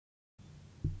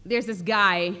There's this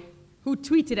guy who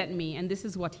tweeted at me, and this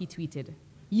is what he tweeted.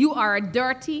 "You are a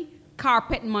dirty,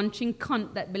 carpet-munching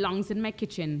cunt that belongs in my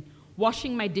kitchen,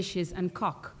 washing my dishes and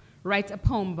cock. Write a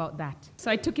poem about that."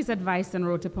 So I took his advice and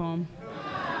wrote a poem.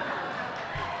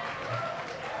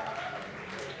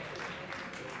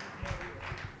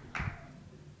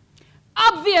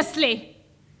 Obviously,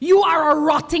 you are a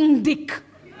rotting dick,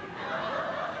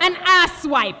 an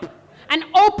asswipe, an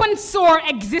open sore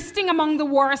existing among the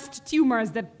worst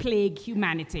tumors that plague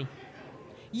humanity.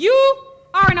 You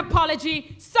are an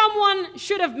apology someone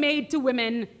should have made to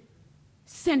women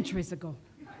centuries ago.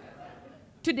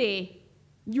 Today,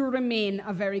 you remain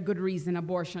a very good reason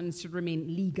abortions should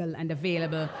remain legal and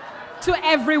available to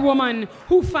every woman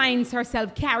who finds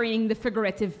herself carrying the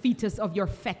figurative fetus of your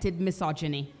fetid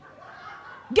misogyny.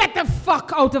 Get the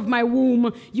fuck out of my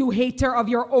womb, you hater of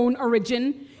your own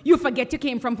origin. You forget you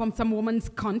came from some woman's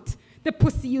cunt. The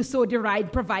pussy you so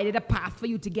deride provided a path for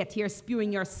you to get here,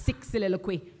 spewing your sick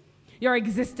soliloquy. Your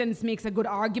existence makes a good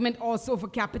argument also for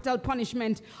capital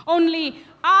punishment. Only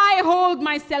I hold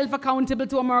myself accountable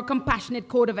to a more compassionate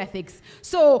code of ethics.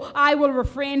 So I will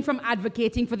refrain from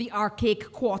advocating for the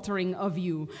archaic quartering of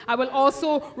you. I will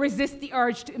also resist the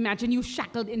urge to imagine you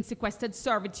shackled in sequestered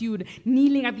servitude,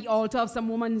 kneeling at the altar of some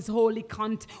woman's holy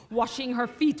cunt, washing her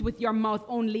feet with your mouth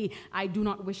only. I do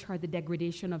not wish her the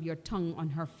degradation of your tongue on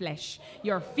her flesh,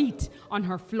 your feet on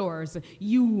her floors.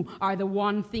 You are the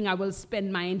one thing I will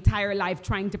spend my entire life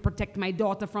trying to protect my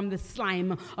daughter from the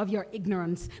slime of your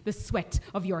ignorance, the sweat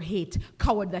of your hate.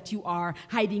 Coward that you are,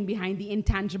 hiding behind the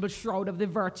intangible shroud of the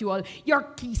virtual. Your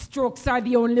keystrokes are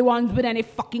the only ones with any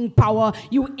fucking power,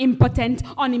 you impotent,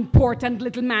 unimportant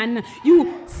little man.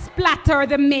 You splatter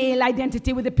the male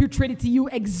identity with the putridity you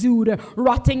exude.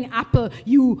 Rotting apple,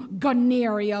 you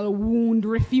gonorrheal wound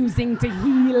refusing to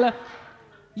heal.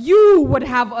 You would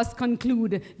have us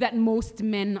conclude that most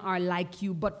men are like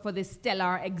you, but for the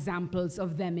stellar examples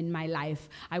of them in my life,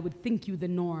 I would think you the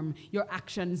norm. Your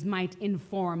actions might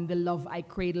inform the love I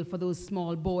cradle for those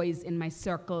small boys in my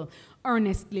circle,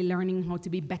 earnestly learning how to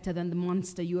be better than the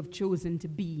monster you have chosen to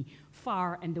be.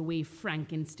 Far and away,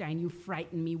 Frankenstein, you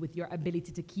frighten me with your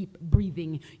ability to keep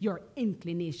breathing, your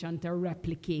inclination to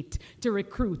replicate, to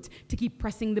recruit, to keep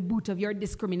pressing the boot of your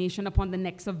discrimination upon the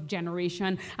necks of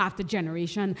generation after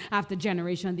generation after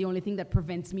generation. The only thing that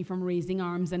prevents me from raising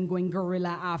arms and going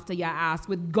guerrilla after your ass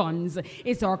with guns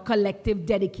is our collective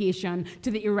dedication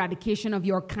to the eradication of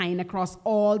your kind across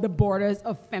all the borders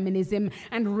of feminism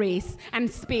and race and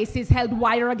spaces held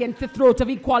wider against the throat of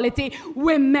equality.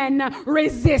 Women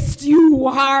resist you,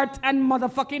 heart and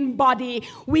motherfucking body.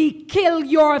 We kill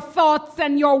your thoughts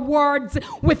and your words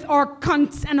with our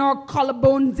cunts and our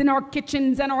collarbones in our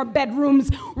kitchens and our bedrooms.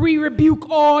 We rebuke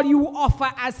all you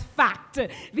offer as fact.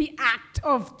 The act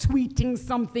of tweeting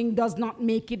something does not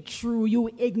make it true, you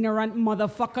ignorant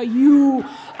motherfucker. You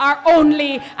are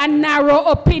only a narrow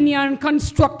opinion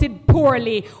constructed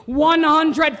poorly.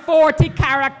 140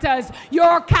 characters.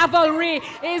 Your cavalry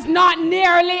is not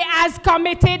nearly as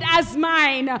committed as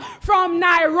mine. From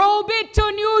Nairobi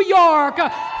to New York,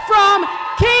 from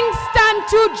Kingston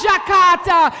to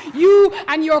Jakarta, you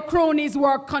and your cronies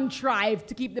were contrived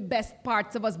to keep the best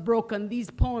parts of us broken. These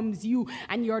poems you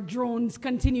and your drones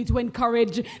continue to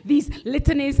encourage, these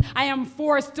litanies I am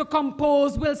forced to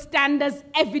compose will stand as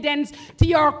evidence to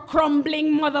your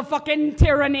crumbling motherfucking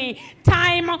tyranny.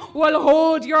 Time will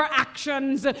hold your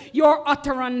actions, your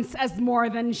utterance as more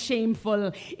than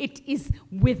shameful. It is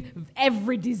with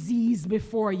every disease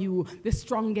before you. The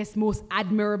strongest, most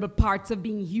admirable parts of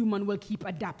being human will keep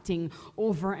adapting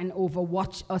over and over.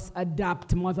 Watch us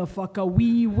adapt, motherfucker.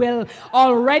 We will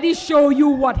already show you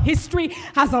what history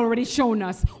has already shown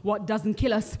us. What doesn't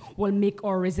kill us will make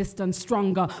our resistance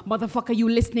stronger. Motherfucker, you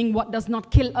listening? What does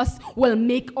not kill us will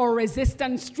make our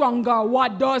resistance stronger.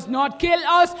 What does not kill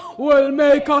us will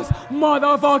make us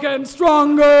motherfucking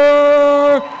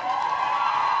stronger.